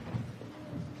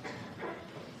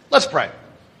Let's pray.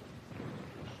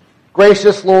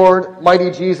 Gracious Lord,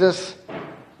 mighty Jesus,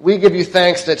 we give you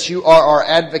thanks that you are our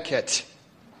advocate,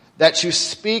 that you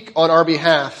speak on our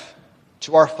behalf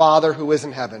to our Father who is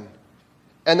in heaven,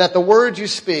 and that the words you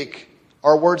speak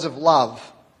are words of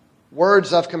love,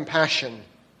 words of compassion,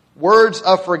 words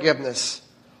of forgiveness,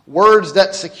 words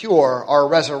that secure our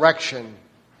resurrection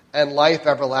and life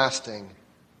everlasting.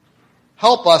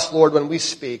 Help us, Lord, when we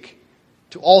speak,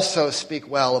 to also speak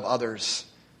well of others,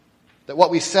 that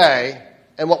what we say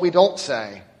and what we don't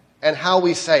say and how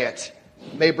we say it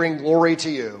may bring glory to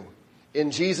you.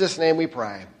 In Jesus' name we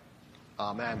pray.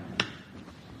 Amen.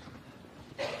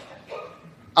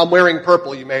 I'm wearing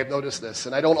purple. You may have noticed this,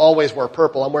 and I don't always wear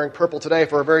purple. I'm wearing purple today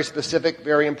for a very specific,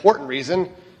 very important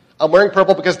reason. I'm wearing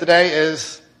purple because today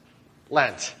is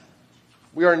Lent.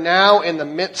 We are now in the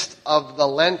midst of the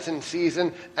Lenten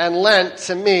season, and Lent,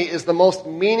 to me, is the most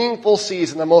meaningful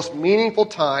season, the most meaningful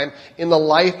time in the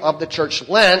life of the church.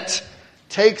 Lent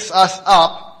takes us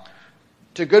up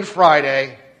to Good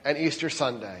Friday and Easter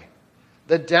Sunday,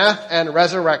 the death and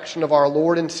resurrection of our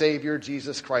Lord and Savior,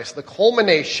 Jesus Christ, the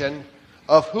culmination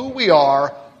of who we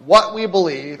are, what we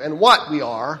believe, and what we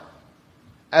are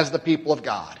as the people of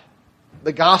God.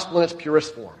 The gospel in its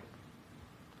purest form.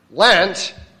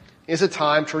 Lent is a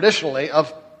time, traditionally,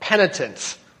 of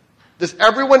penitence. Does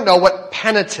everyone know what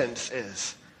penitence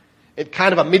is? It's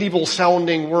kind of a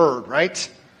medieval-sounding word,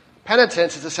 right?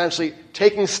 Penitence is essentially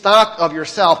taking stock of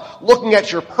yourself, looking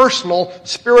at your personal,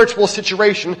 spiritual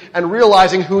situation, and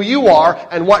realizing who you are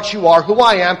and what you are, who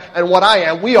I am and what I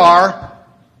am. We are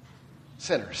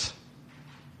sinners.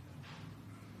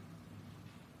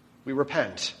 We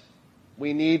repent.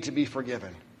 We need to be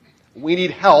forgiven. We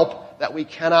need help that we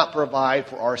cannot provide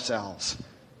for ourselves.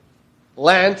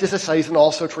 Lent is a season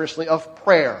also traditionally of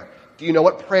prayer. Do you know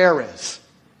what prayer is?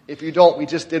 If you don't, we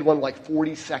just did one like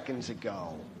 40 seconds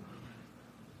ago.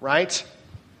 Right?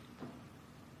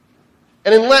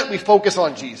 And in Lent, we focus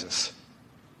on Jesus.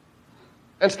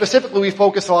 And specifically, we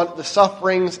focus on the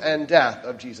sufferings and death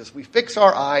of Jesus. We fix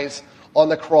our eyes on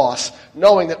the cross,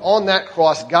 knowing that on that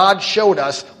cross, God showed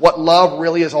us what love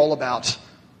really is all about.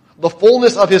 The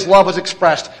fullness of his love was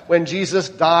expressed when Jesus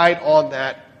died on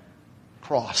that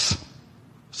cross.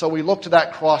 So we look to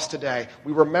that cross today.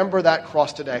 We remember that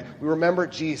cross today. We remember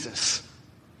Jesus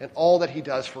and all that he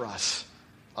does for us.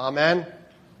 Amen.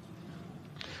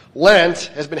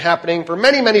 Lent has been happening for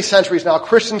many, many centuries now.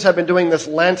 Christians have been doing this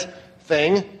Lent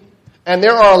thing, and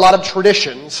there are a lot of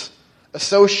traditions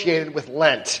associated with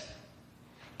Lent.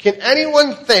 Can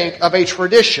anyone think of a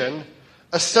tradition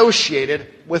associated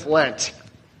with Lent?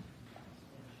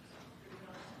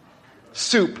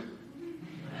 Soup.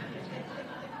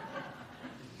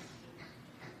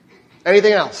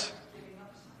 Anything else?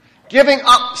 Giving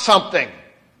up something.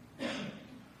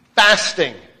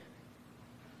 Fasting.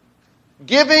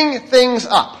 Giving things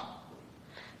up.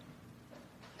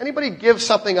 Anybody give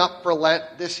something up for Lent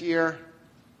this year?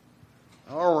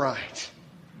 All right.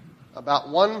 About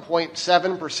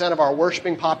 1.7% of our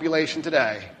worshiping population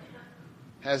today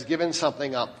has given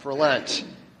something up for Lent.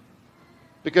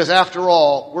 Because after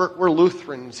all, we're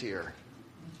Lutherans here,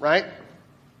 right?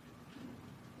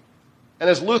 And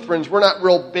as Lutherans, we're not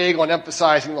real big on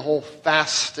emphasizing the whole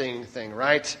fasting thing,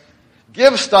 right?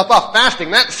 Give stuff up.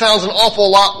 Fasting, that sounds an awful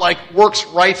lot like works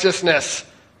righteousness.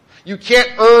 You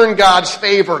can't earn God's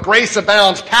favor. Grace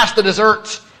abounds. Pass the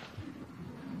dessert.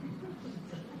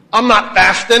 I'm not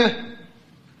fasting.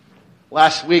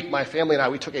 Last week, my family and I,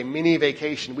 we took a mini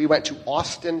vacation. We went to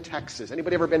Austin, Texas.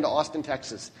 Anybody ever been to Austin,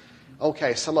 Texas?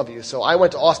 Okay, some of you. So I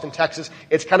went to Austin, Texas.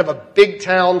 It's kind of a big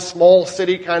town, small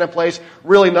city kind of place.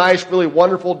 Really nice, really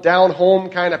wonderful, down-home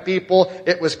kind of people.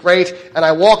 It was great. And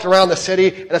I walked around the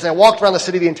city, and as I walked around the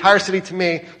city, the entire city to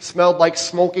me smelled like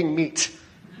smoking meat.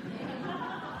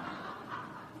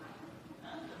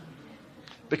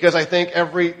 Because I think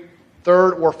every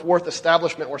third or fourth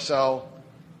establishment or so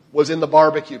was in the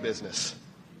barbecue business.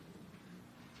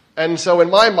 And so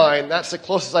in my mind, that's the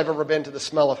closest I've ever been to the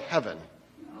smell of heaven.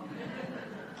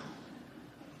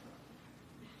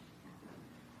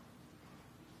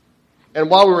 And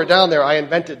while we were down there, I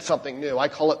invented something new. I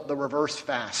call it the reverse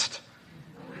fast.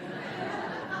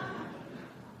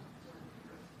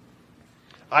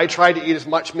 I tried to eat as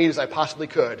much meat as I possibly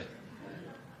could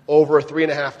over a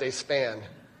 3.5-day span.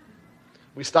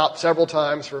 We stopped several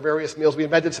times for various meals. We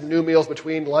invented some new meals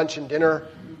between lunch and dinner.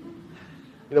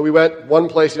 You know, we went one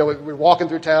place, we were walking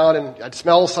through town, and I'd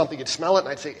smell something. You'd smell it, and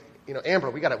I'd say, Amber,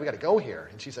 we got to go here.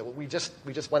 And she said, well, we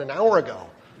just went an hour ago.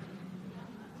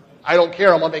 I don't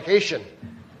care. I'm on vacation.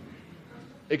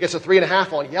 It gets a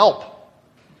 3.5 on Yelp.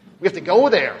 We have to go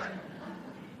there.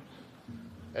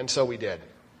 And so we did.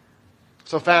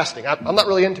 So fasting, I'm not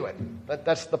really into it.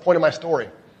 That's the point of my story.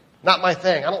 Not my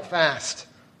thing. I don't fast.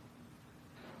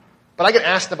 But I get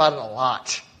asked about it a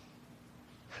lot.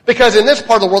 Because in this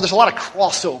part of the world, there's a lot of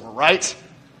crossover, right?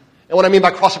 And what I mean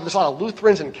by crossover, there's a lot of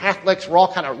Lutherans and Catholics. We're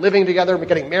all kind of living together, we're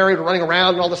getting married, we're running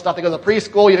around and all this stuff. They go to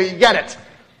preschool, you get it.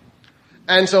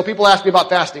 And so people ask me about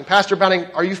fasting. Pastor Bounding,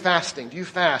 are you fasting? Do you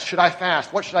fast? Should I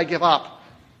fast? What should I give up?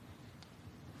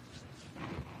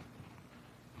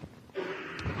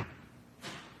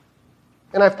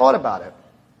 And I've thought about it.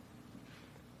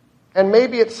 And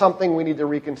maybe it's something we need to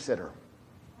reconsider.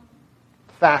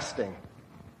 Fasting.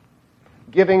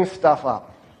 Giving stuff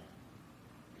up.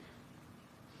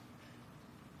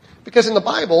 Because in the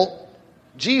Bible,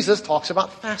 Jesus talks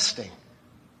about fasting.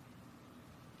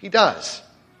 He does.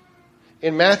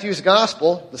 In Matthew's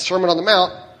Gospel, the Sermon on the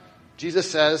Mount,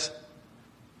 Jesus says,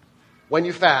 when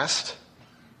you fast,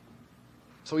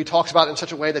 so he talks about it in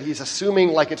such a way that he's assuming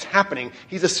like it's happening.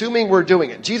 He's assuming we're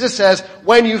doing it. Jesus says,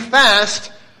 when you fast,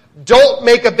 don't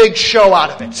make a big show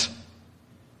out of it.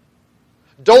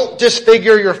 Don't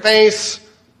disfigure your face.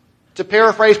 To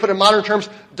paraphrase, put in modern terms,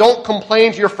 don't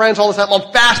complain to your friends all the time,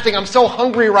 I'm fasting, I'm so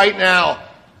hungry right now.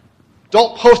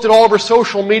 Don't post it all over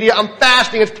social media, I'm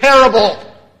fasting, it's terrible.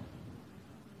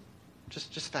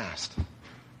 Just fast.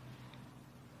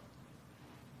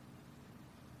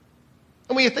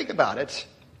 And when you think about it,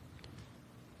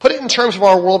 put it in terms of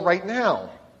our world right now.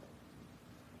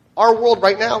 Our world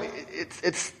right now,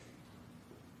 it's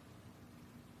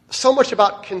so much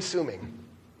about consuming.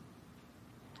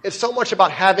 It's so much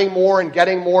about having more and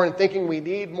getting more and thinking we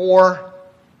need more.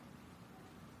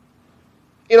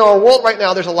 In our world right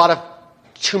now, there's a lot of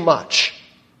too much,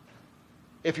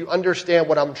 if you understand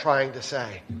what I'm trying to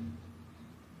say.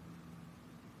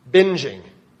 Binging,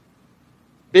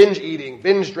 binge eating,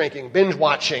 binge drinking, binge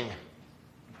watching.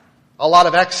 A lot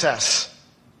of excess.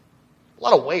 A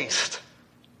lot of waste.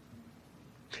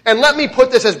 And let me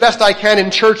put this as best I can in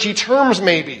churchy terms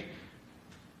maybe.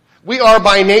 We are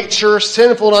by nature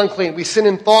sinful and unclean. We sin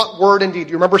in thought, word, and deed.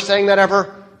 Do you remember saying that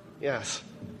ever? Yes.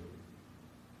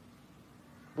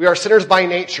 We are sinners by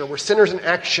nature. We're sinners in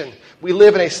action. We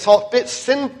live in a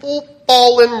sinful,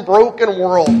 fallen, broken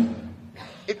world.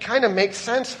 It kind of makes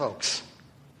sense, folks.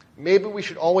 Maybe we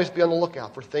should always be on the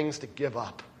lookout for things to give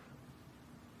up.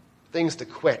 Things to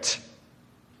quit.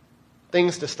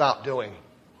 Things to stop doing.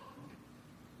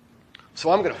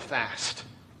 So I'm going to fast.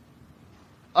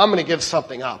 I'm going to give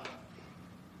something up.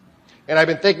 And I've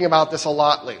been thinking about this a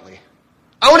lot lately.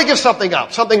 I want to give something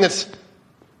up, something that's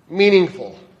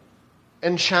meaningful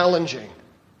and challenging,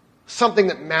 something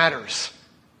that matters.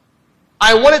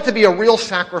 I want it to be a real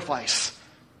sacrifice.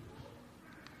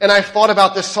 And I've thought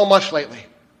about this so much lately.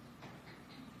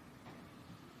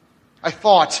 I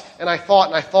thought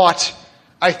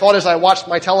as I watched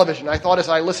my television. I thought as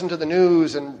I listened to the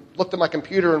news and looked at my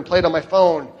computer and played on my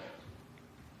phone.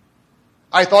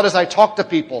 I thought as I talked to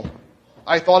people.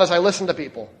 I thought as I listened to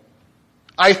people.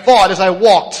 I thought as I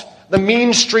walked the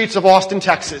mean streets of Austin,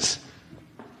 Texas,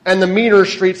 and the meaner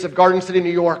streets of Garden City,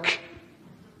 New York.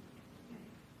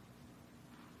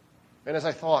 And as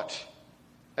I thought,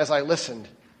 as I listened,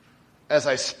 as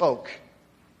I spoke,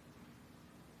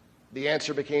 the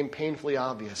answer became painfully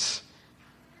obvious.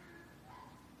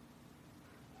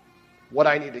 What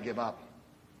I need to give up.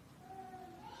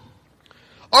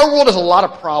 Our world has a lot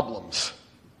of problems.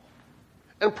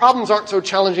 And problems aren't so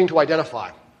challenging to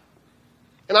identify.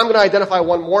 And I'm going to identify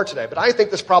one more today. But I think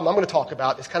this problem I'm going to talk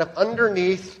about is kind of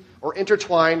underneath or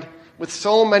intertwined with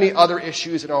so many other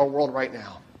issues in our world right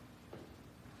now.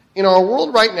 In our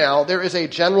world right now, there is a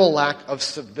general lack of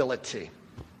civility.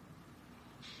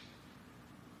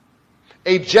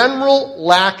 A general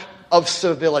lack of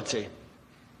civility.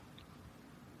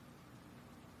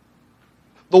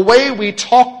 The way we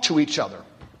talk to each other.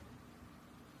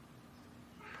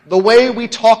 The way we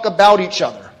talk about each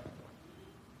other.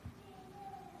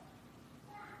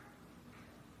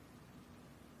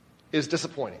 Is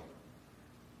disappointing.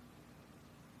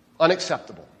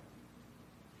 Unacceptable.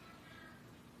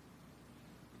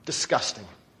 Disgusting.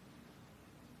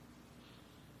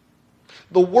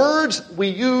 The words we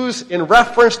use in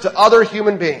reference to other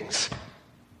human beings.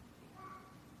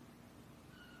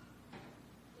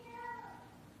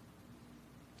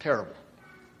 Terrible.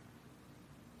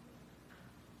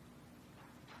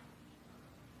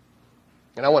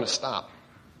 And I want to stop.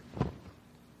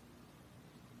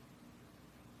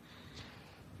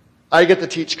 I get to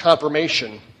teach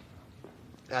confirmation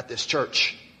at this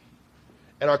church.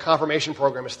 And our confirmation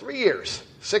program is 3 years.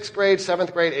 6th grade,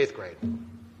 7th grade, 8th grade.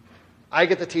 I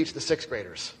get to teach the 6th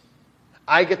graders.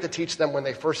 I get to teach them when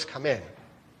they first come in.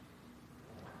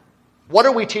 What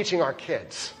are we teaching our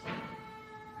kids?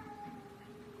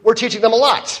 We're teaching them a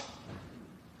lot.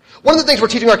 One of the things we're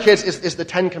teaching our kids is the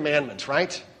Ten Commandments,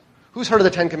 right? Who's heard of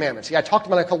the Ten Commandments? Yeah, I talked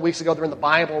about it a couple weeks ago. They're in the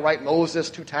Bible, right? Moses,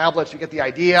 2 tablets. You get the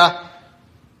idea.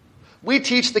 We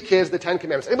teach the kids the Ten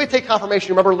Commandments. Anybody take confirmation?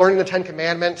 You remember learning the Ten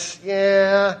Commandments?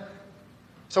 Yeah.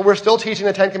 So we're still teaching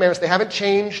the Ten Commandments. They haven't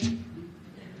changed.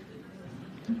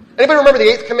 Anybody remember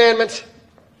the 8th commandment?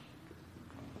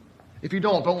 If you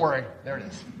don't worry. There it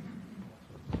is.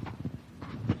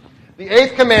 The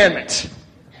 8th commandment.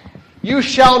 You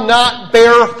shall not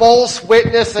bear false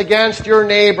witness against your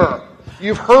neighbor.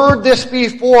 You've heard this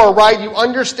before, right? You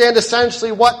understand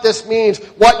essentially what this means,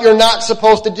 what you're not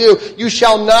supposed to do. You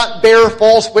shall not bear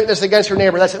false witness against your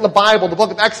neighbor. That's in the Bible, the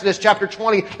book of Exodus, chapter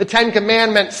 20, the 10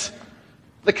 commandments.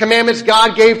 The commandments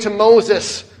God gave to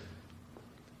Moses.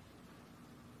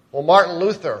 Well, Martin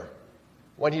Luther,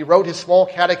 when he wrote his small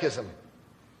catechism,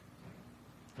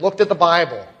 looked at the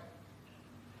Bible.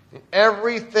 And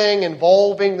everything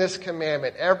involving this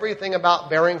commandment, everything about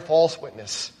bearing false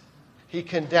witness, he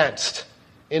condensed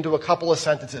into a couple of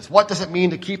sentences. What does it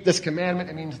mean to keep this commandment?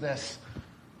 It means this.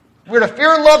 We're to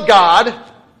fear and love God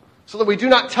so that we do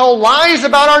not tell lies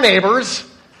about our neighbors,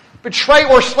 betray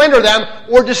or slander them,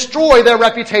 or destroy their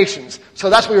reputations. So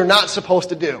that's what you're not supposed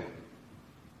to do.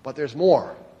 But there's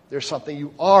more. There's something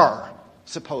you are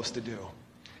supposed to do.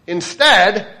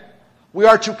 Instead, we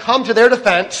are to come to their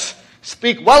defense,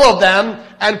 speak well of them,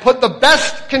 and put the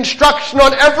best construction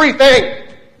on everything.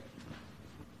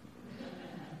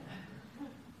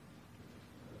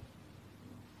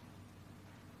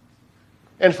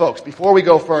 And folks, before we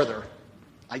go further,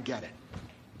 I get it.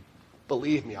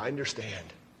 Believe me, I understand.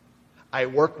 I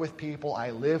work with people. I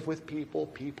live with people.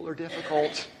 People are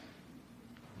difficult.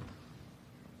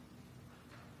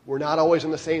 We're not always on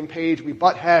the same page. We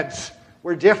butt heads.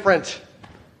 We're different.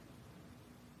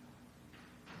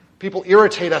 People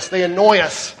irritate us. They annoy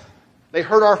us. They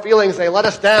hurt our feelings. They let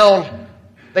us down.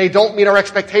 They don't meet our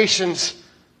expectations.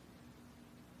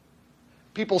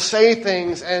 People say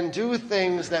things and do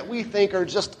things that we think are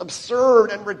just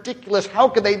absurd and ridiculous. How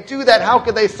could they do that? How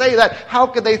could they say that? How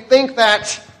could they think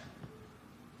that?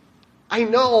 I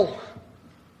know.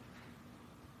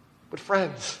 But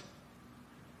friends,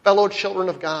 fellow children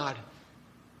of God,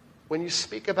 when you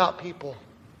speak about people,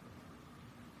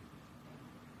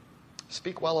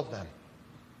 speak well of them.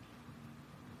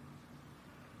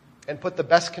 And put the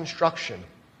best construction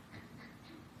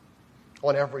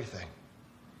on everything.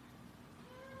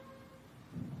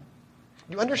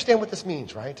 You understand what this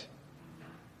means, right?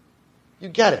 You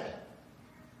get it.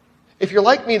 If you're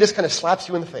like me, this kind of slaps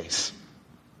you in the face.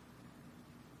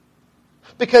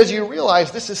 Because you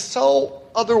realize this is so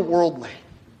otherworldly.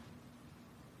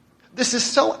 This is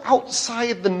so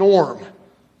outside the norm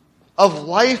of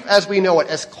life as we know it,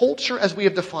 as culture as we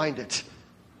have defined it.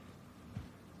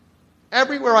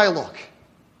 Everywhere I look,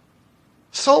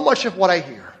 so much of what I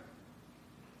hear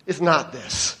is not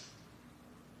this.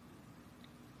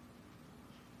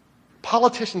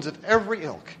 Politicians of every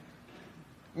ilk,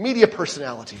 media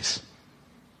personalities,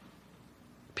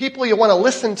 people you want to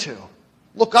listen to,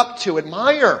 look up to,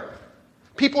 admire,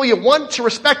 people you want to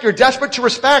respect, you're desperate to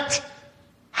respect.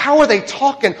 How are they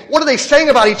talking? What are they saying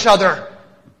about each other?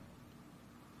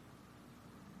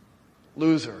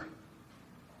 Loser,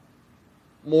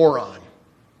 moron,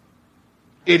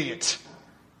 idiot,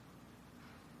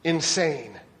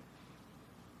 insane.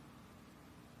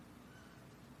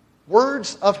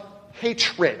 Words of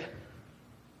hatred.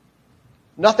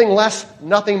 Nothing less,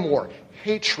 nothing more.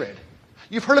 Hatred.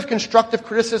 You've heard of constructive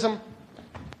criticism?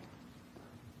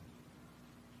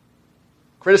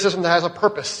 Criticism that has a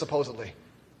purpose, supposedly.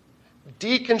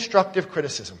 Deconstructive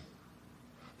criticism.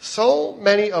 So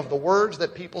many of the words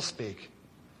that people speak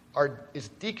is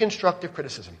deconstructive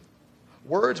criticism.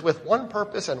 Words with one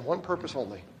purpose and one purpose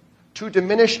only. To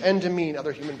diminish and demean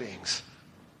other human beings.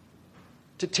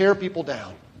 To tear people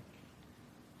down.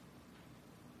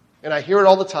 And I hear it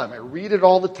all the time. I read it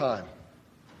all the time.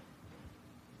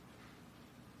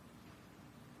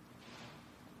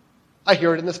 I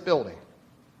hear it in this building.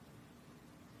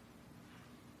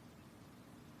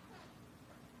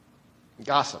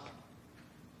 Gossip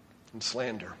and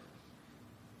slander.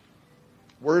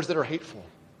 Words that are hateful.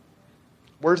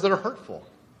 Words that are hurtful.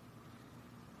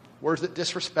 Words that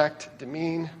disrespect,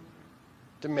 demean,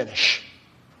 diminish.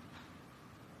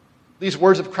 These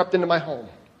words have crept into my home.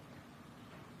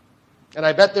 And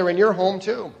I bet they're in your home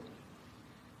too.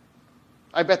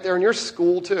 I bet they're in your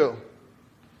school too.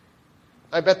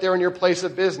 I bet they're in your place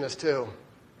of business too.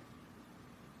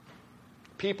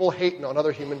 People hating on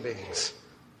other human beings.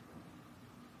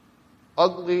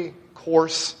 Ugly,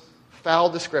 coarse, foul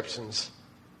descriptions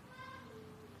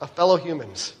of fellow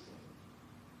humans.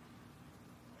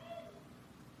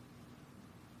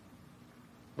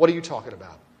 What are you talking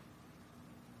about?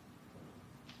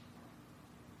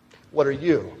 What are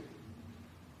you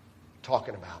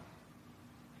talking about?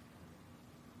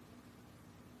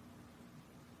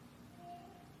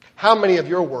 How many of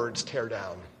your words tear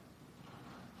down?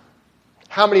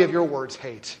 How many of your words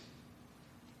hate?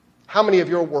 How many of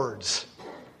your words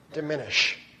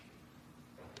diminish?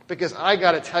 Because I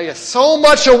got to tell you, so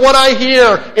much of what I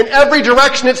hear in every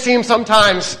direction, it seems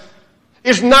sometimes,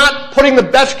 is not putting the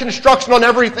best construction on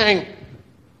everything.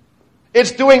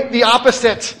 It's doing the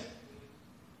opposite.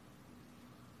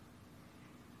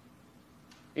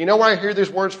 You know where I hear these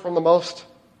words from the most?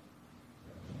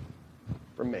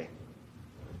 From me.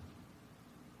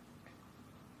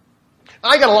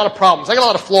 I got a lot of problems. I got a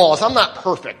lot of flaws. I'm not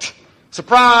perfect.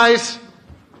 Surprise!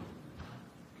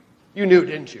 You knew,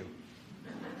 didn't you?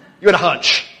 You had a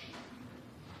hunch.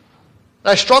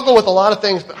 I struggle with a lot of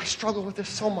things, but I struggle with this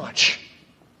so much.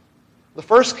 The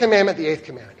first commandment, the eighth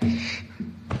commandment.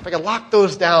 If I could lock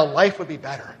those down, life would be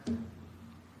better.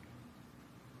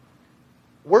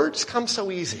 Words come so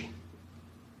easy.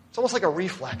 It's almost like a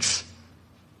reflex.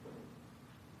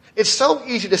 It's so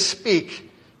easy to speak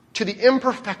to the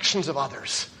imperfections of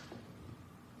others.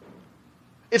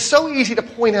 It's so easy to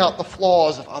point out the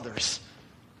flaws of others.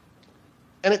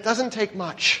 And it doesn't take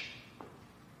much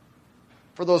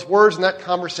for those words in that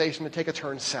conversation to take a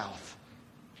turn south,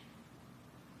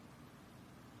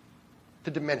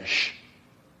 to diminish,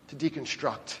 to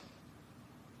deconstruct,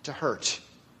 to hurt,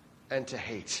 and to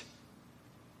hate.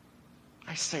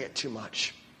 I say it too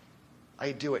much.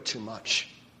 I do it too much.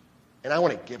 And I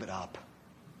want to give it up.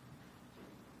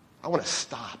 I want to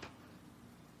stop.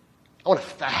 I want to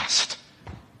fast.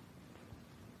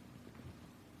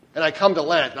 And I come to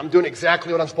Lent, and I'm doing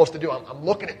exactly what I'm supposed to do. I'm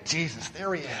looking at Jesus.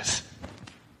 There he is.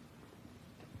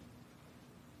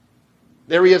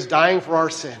 There he is, dying for our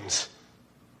sins.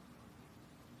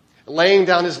 Laying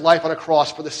down his life on a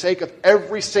cross for the sake of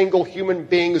every single human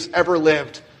being who's ever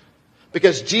lived.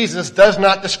 Because Jesus does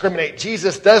not discriminate.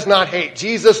 Jesus does not hate.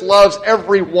 Jesus loves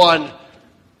everyone.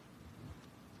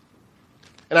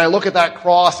 And I look at that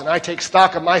cross and I take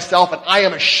stock of myself and I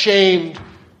am ashamed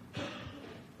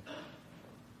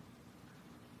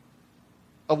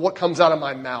of what comes out of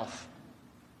my mouth.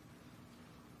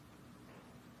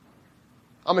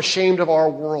 I'm ashamed of our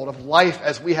world, of life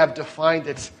as we have defined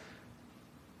it.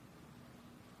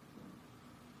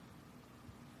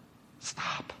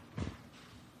 Stop.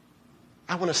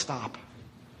 I want to stop.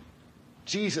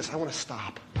 Jesus, I want to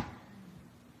stop.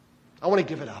 I want to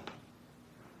give it up.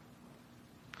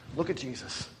 Look at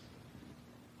Jesus.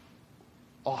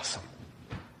 Awesome.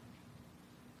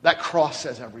 That cross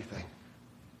says everything.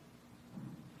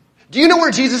 Do you know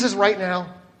where Jesus is right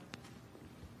now?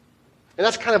 And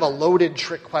that's kind of a loaded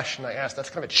trick question I ask. That's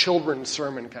kind of a children's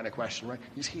sermon kind of question, right?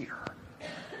 He's here.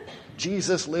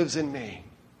 Jesus lives in me.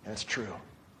 And it's true.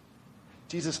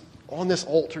 Jesus, on this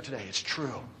altar today, it's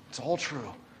true. It's all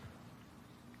true.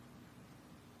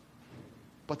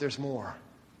 But there's more.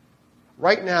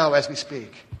 Right now, as we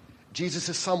speak, Jesus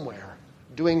is somewhere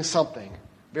doing something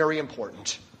very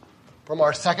important. From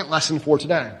our second lesson for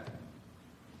today.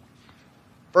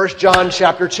 1 John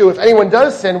chapter 2. If anyone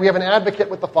does sin, we have an advocate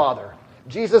with the Father.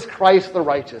 Jesus Christ the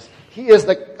righteous. He is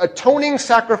the atoning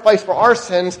sacrifice for our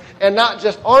sins, and not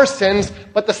just our sins,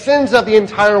 but the sins of the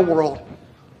entire world.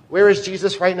 Where is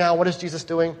Jesus right now? What is Jesus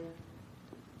doing?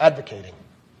 Advocating.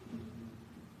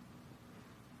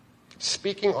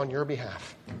 Speaking on your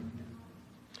behalf.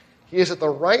 He is at the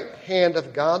right hand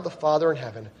of God the Father in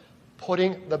heaven,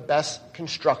 putting the best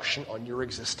construction on your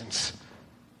existence.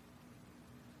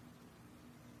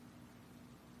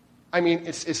 I mean,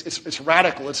 it's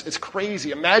radical. It's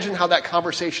crazy. Imagine how that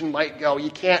conversation might go. You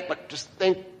can't, but just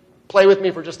play with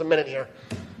me for just a minute here.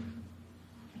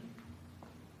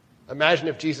 Imagine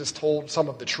if Jesus told some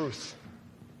of the truth.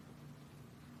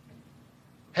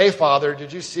 Hey, Father,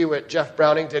 did you see what Jeff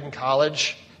Browning did in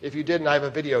college? If you didn't, I have a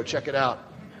video. Check it out.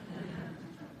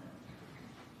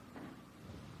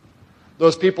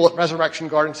 Those people at Resurrection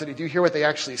Garden City, do you hear what they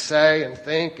actually say and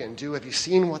think and do? Have you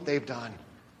seen what they've done?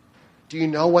 Do you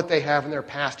know what they have in their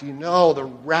past? Do you know the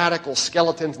radical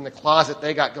skeletons in the closet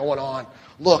they got going on?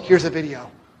 Look, here's a video.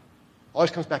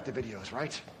 Always comes back to videos,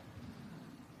 right?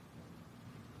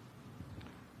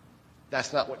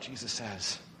 That's not what Jesus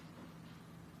says.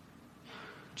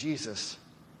 Jesus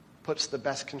puts the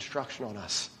best construction on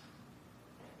us.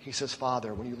 He says,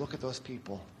 Father, when you look at those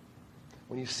people,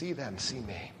 when you see them, see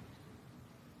me.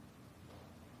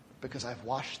 Because I've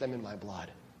washed them in my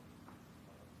blood.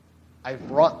 I've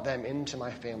brought them into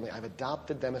my family. I've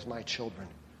adopted them as my children.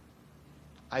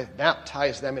 I've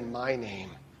baptized them in my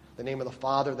name, the name of the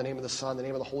Father, the name of the Son, the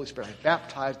name of the Holy Spirit. I've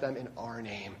baptized them in our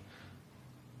name.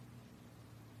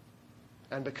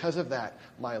 And because of that,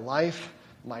 my life,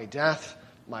 my death,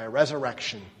 my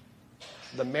resurrection,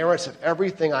 the merits of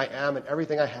everything I am and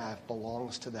everything I have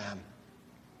belongs to them.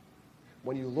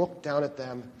 When you look down at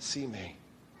them, see me,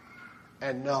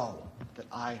 and know that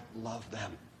I love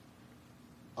them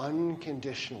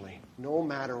unconditionally, no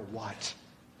matter what.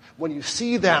 When you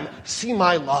see them, see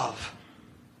my love.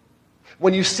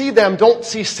 When you see them, don't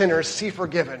see sinners, see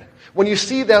forgiven. When you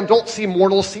see them, don't see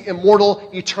mortals, see immortal,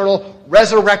 eternal,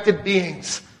 resurrected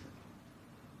beings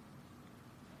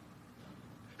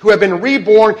who have been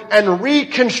reborn and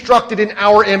reconstructed in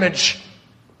our image,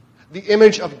 the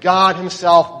image of God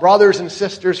himself. Brothers and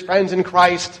sisters, friends in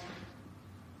Christ,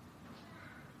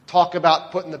 talk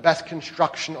about putting the best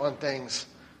construction on things.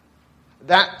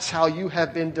 That's how you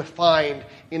have been defined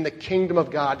in the kingdom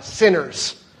of God.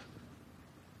 Sinners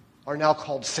are now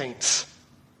called saints.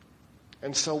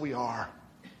 And so we are.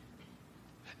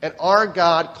 And our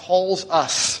God calls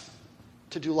us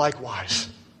to do likewise,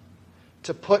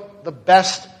 to put the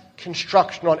best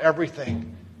construction on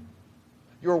everything.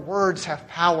 Your words have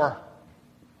power.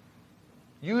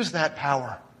 Use that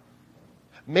power.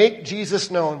 Make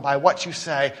Jesus known by what you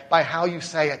say, by how you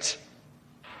say it.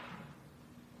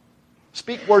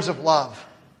 Speak words of love,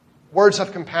 words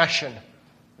of compassion,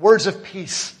 words of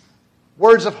peace,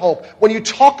 words of hope. When you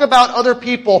talk about other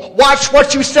people, watch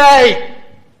what you say.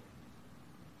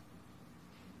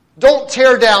 Don't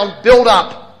tear down, build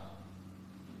up.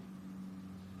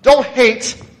 Don't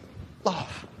hate,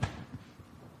 love.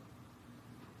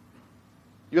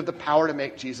 You have the power to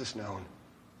make Jesus known.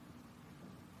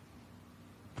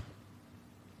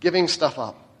 Giving stuff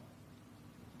up.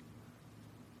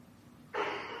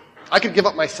 I could give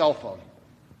up my cell phone.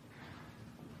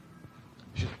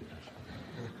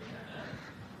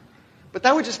 But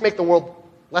that would just make the world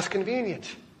less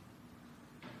convenient.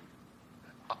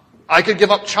 I could give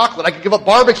up chocolate. I could give up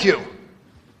barbecue.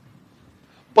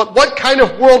 But what kind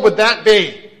of world would that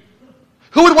be?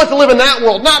 Who would want to live in that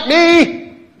world? Not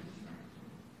me!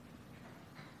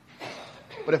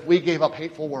 But if we gave up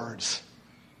hateful words,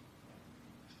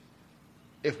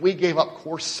 if we gave up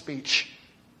coarse speech,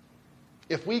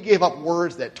 if we gave up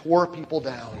words that tore people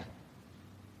down,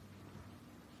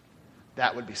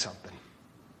 that would be something.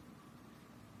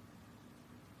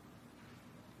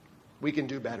 We can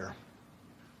do better.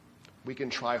 We can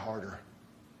try harder.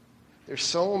 There's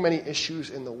so many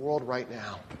issues in the world right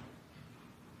now.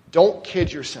 Don't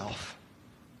kid yourself.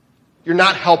 You're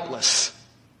not helpless.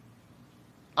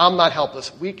 I'm not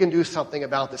helpless. We can do something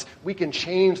about this. We can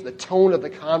change the tone of the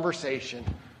conversation.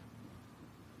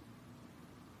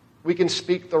 We can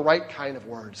speak the right kind of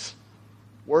words.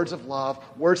 Words of love,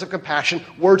 words of compassion,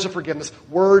 words of forgiveness,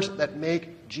 words that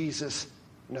make Jesus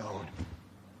known.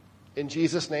 In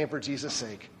Jesus' name, for Jesus'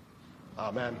 sake.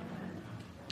 Amen.